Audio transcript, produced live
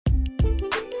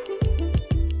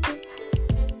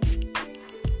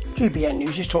GBN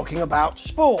News is talking about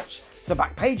sports. It's the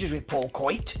back pages with Paul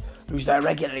Coit, who's there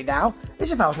regularly now.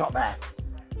 Isabel's not there.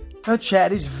 Her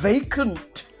chair is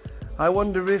vacant. I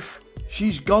wonder if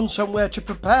she's gone somewhere to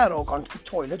prepare or gone to the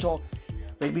toilet, or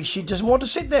maybe she doesn't want to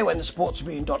sit there when the sports are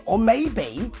being done. Or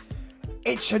maybe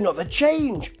it's another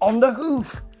change on the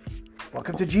hoof.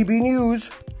 Welcome to GB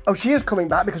News. Oh, she is coming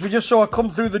back because we just saw her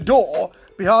come through the door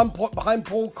behind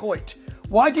Paul Coit.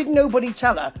 Why did nobody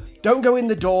tell her, don't go in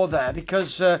the door there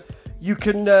because you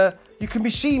can be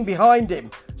seen behind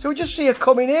him? So we just see her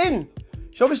coming in.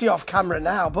 She's obviously off camera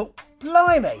now, but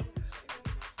blimey.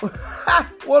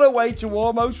 What a way to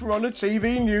almost run a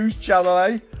TV news channel,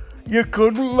 eh? You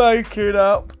couldn't make it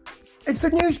up. It's the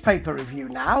newspaper review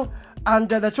now, and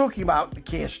they're talking about the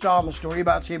Keir Starmer story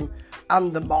about him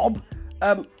and the mob.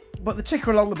 But the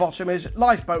ticker along the bottom is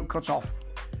lifeboat cut off.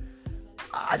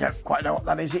 I don't quite know what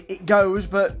that is. It goes,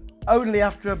 but only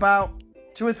after about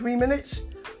 2 or 3 minutes.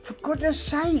 For goodness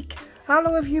sake, how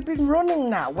long have you been running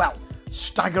now? Well,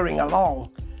 staggering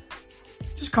along.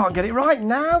 Just can't get it right.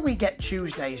 Now we get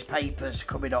Tuesday's papers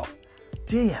coming up.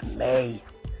 Dear me.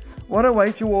 What a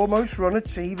way to almost run a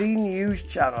TV news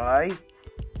channel, eh?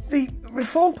 The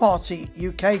Reform Party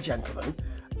UK gentleman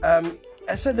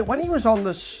said that when he was on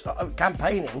the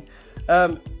campaigning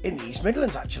in the East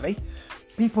Midlands, actually,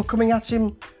 people coming at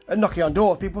him and knocking on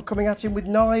doors, people coming at him with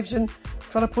knives and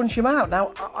trying to punch him out.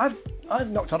 Now,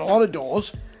 I've knocked on a lot of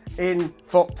doors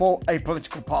for a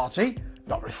political party,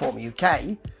 not Reform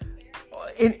UK,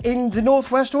 in the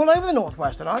Northwest, all over the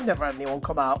Northwest, and I've never had anyone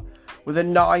come out with a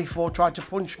knife or try to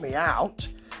punch me out.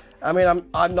 I mean,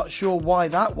 I'm not sure why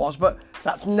that was, but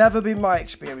that's never been my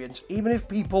experience. Even if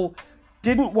people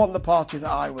didn't want the party that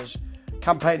I was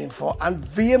campaigning for and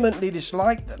vehemently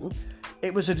disliked them,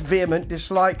 it was a vehement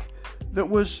dislike that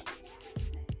was...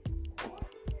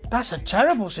 That's a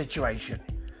terrible situation.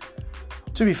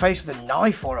 To be faced with a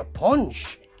knife or a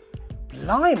punch.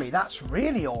 Blimey, that's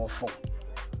really awful.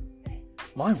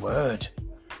 My word.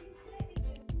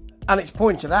 And it's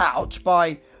pointed out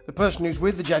by the person who's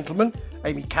with the gentleman,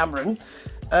 Amy Cameron,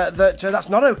 that's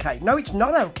not okay. No, it's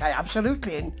not okay,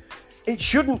 absolutely. And it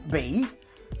shouldn't be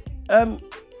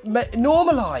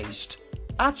normalised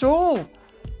at all.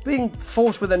 Being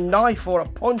forced with a knife or a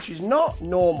punch is not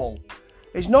normal.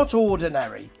 It's not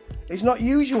ordinary. It's not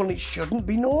usual, and it shouldn't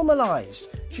be normalised.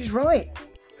 She's right.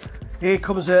 Here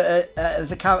comes an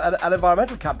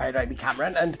environmental campaigner, Amy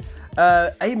Cameron, and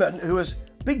Eamon, who has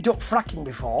bigged up fracking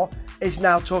before, is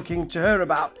now talking to her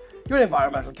about, you're an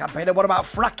environmental campaigner, what about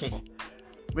fracking?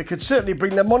 We could certainly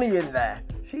bring the money in there.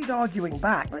 She's arguing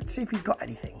back. Let's see if he's got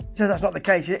anything. So that's not the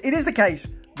case. It is the case.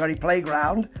 Very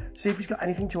playground. See if he's got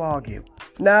anything to argue.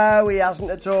 No, he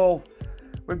hasn't at all.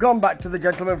 We've gone back to the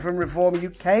gentleman from Reform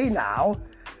UK now.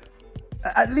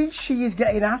 At least she is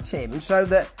getting at him so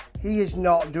that he is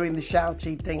not doing the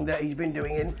shouty thing that he's been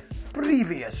doing in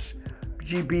previous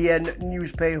GBN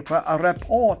newspaper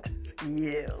reports.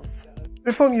 Yes.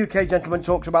 Reform UK gentleman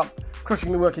talks about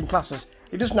crushing the working classes.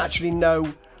 He doesn't actually know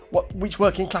which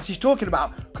working class he's talking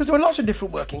about, because there are lots of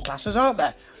different working classes, aren't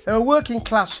there? There are working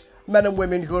class men and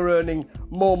women who are earning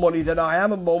more money than I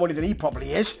am and more money than he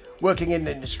probably is, working in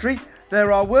the industry.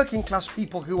 There are working class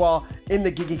people who are in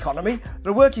the gig economy.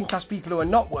 There are working class people who are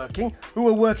not working, who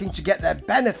are working to get their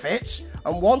benefits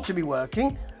and want to be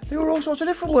working. There are all sorts of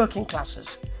different working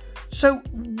classes. So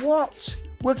what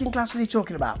working class is he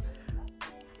talking about?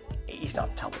 He's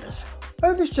not told us.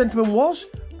 Oh, this gentleman was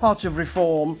part of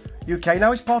Reform UK.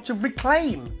 Now he's part of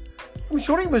Reclaim. I'm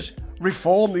sure he was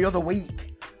Reform the other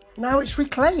week. Now it's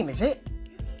Reclaim, is it?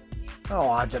 Oh,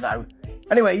 I don't know.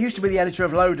 Anyway, he used to be the editor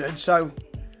of Loaded, so...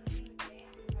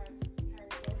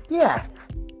 yeah.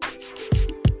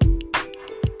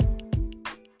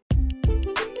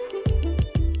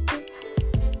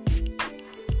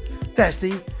 There's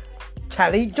the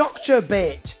telly doctor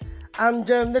bit. And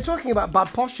they're talking about bad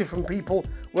posture from people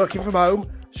working from home,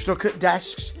 stuck at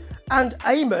desks. And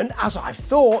Eamon, as I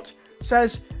thought,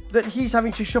 says that he's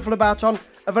having to shuffle about on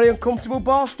a very uncomfortable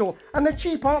bar stool. And they're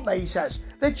cheap, aren't they, he says.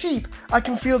 They're cheap. I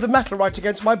can feel the metal right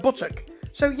against my buttock.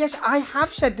 So, yes, I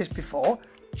have said this before.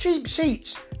 Cheap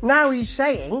seats. Now he's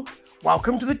saying,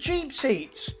 welcome to the cheap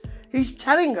seats. He's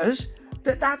telling us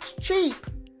that that's cheap.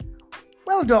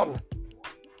 Well done.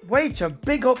 Way to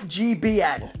big up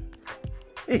GBN.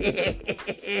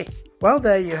 Well,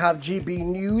 there you have GB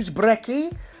News,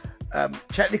 Brecky.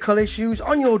 Technical issues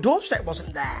on your doorstep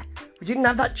wasn't there. We didn't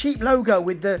have that cheap logo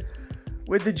with the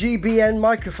GBN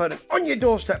microphone on your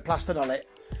doorstep plastered on it.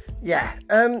 Yeah.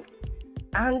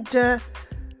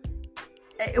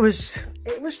 It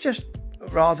was just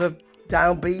rather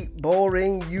downbeat,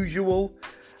 boring, usual.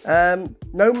 No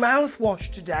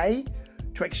mouthwash today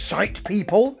to excite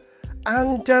people.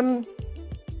 And,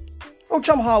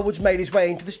 Tom Harwood's made his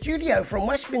way into the studio from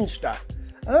Westminster.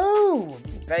 Oh,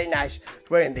 very nice. He's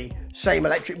wearing the same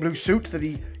electric blue suit that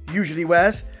he usually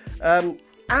wears.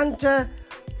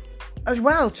 As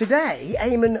well, today,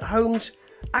 Eamonn Holmes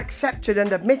accepted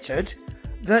and admitted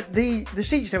that the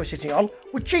seats they were sitting on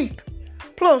were cheap.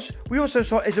 Plus, we also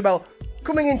saw Isabel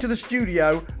coming into the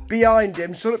studio behind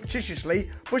him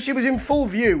surreptitiously, but she was in full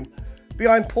view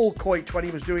behind Paul Coit when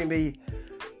he was doing the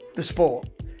sport.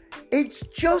 It's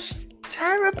just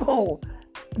terrible,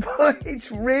 but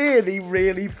it's really,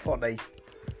 really funny.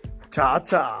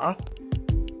 Ta-ta.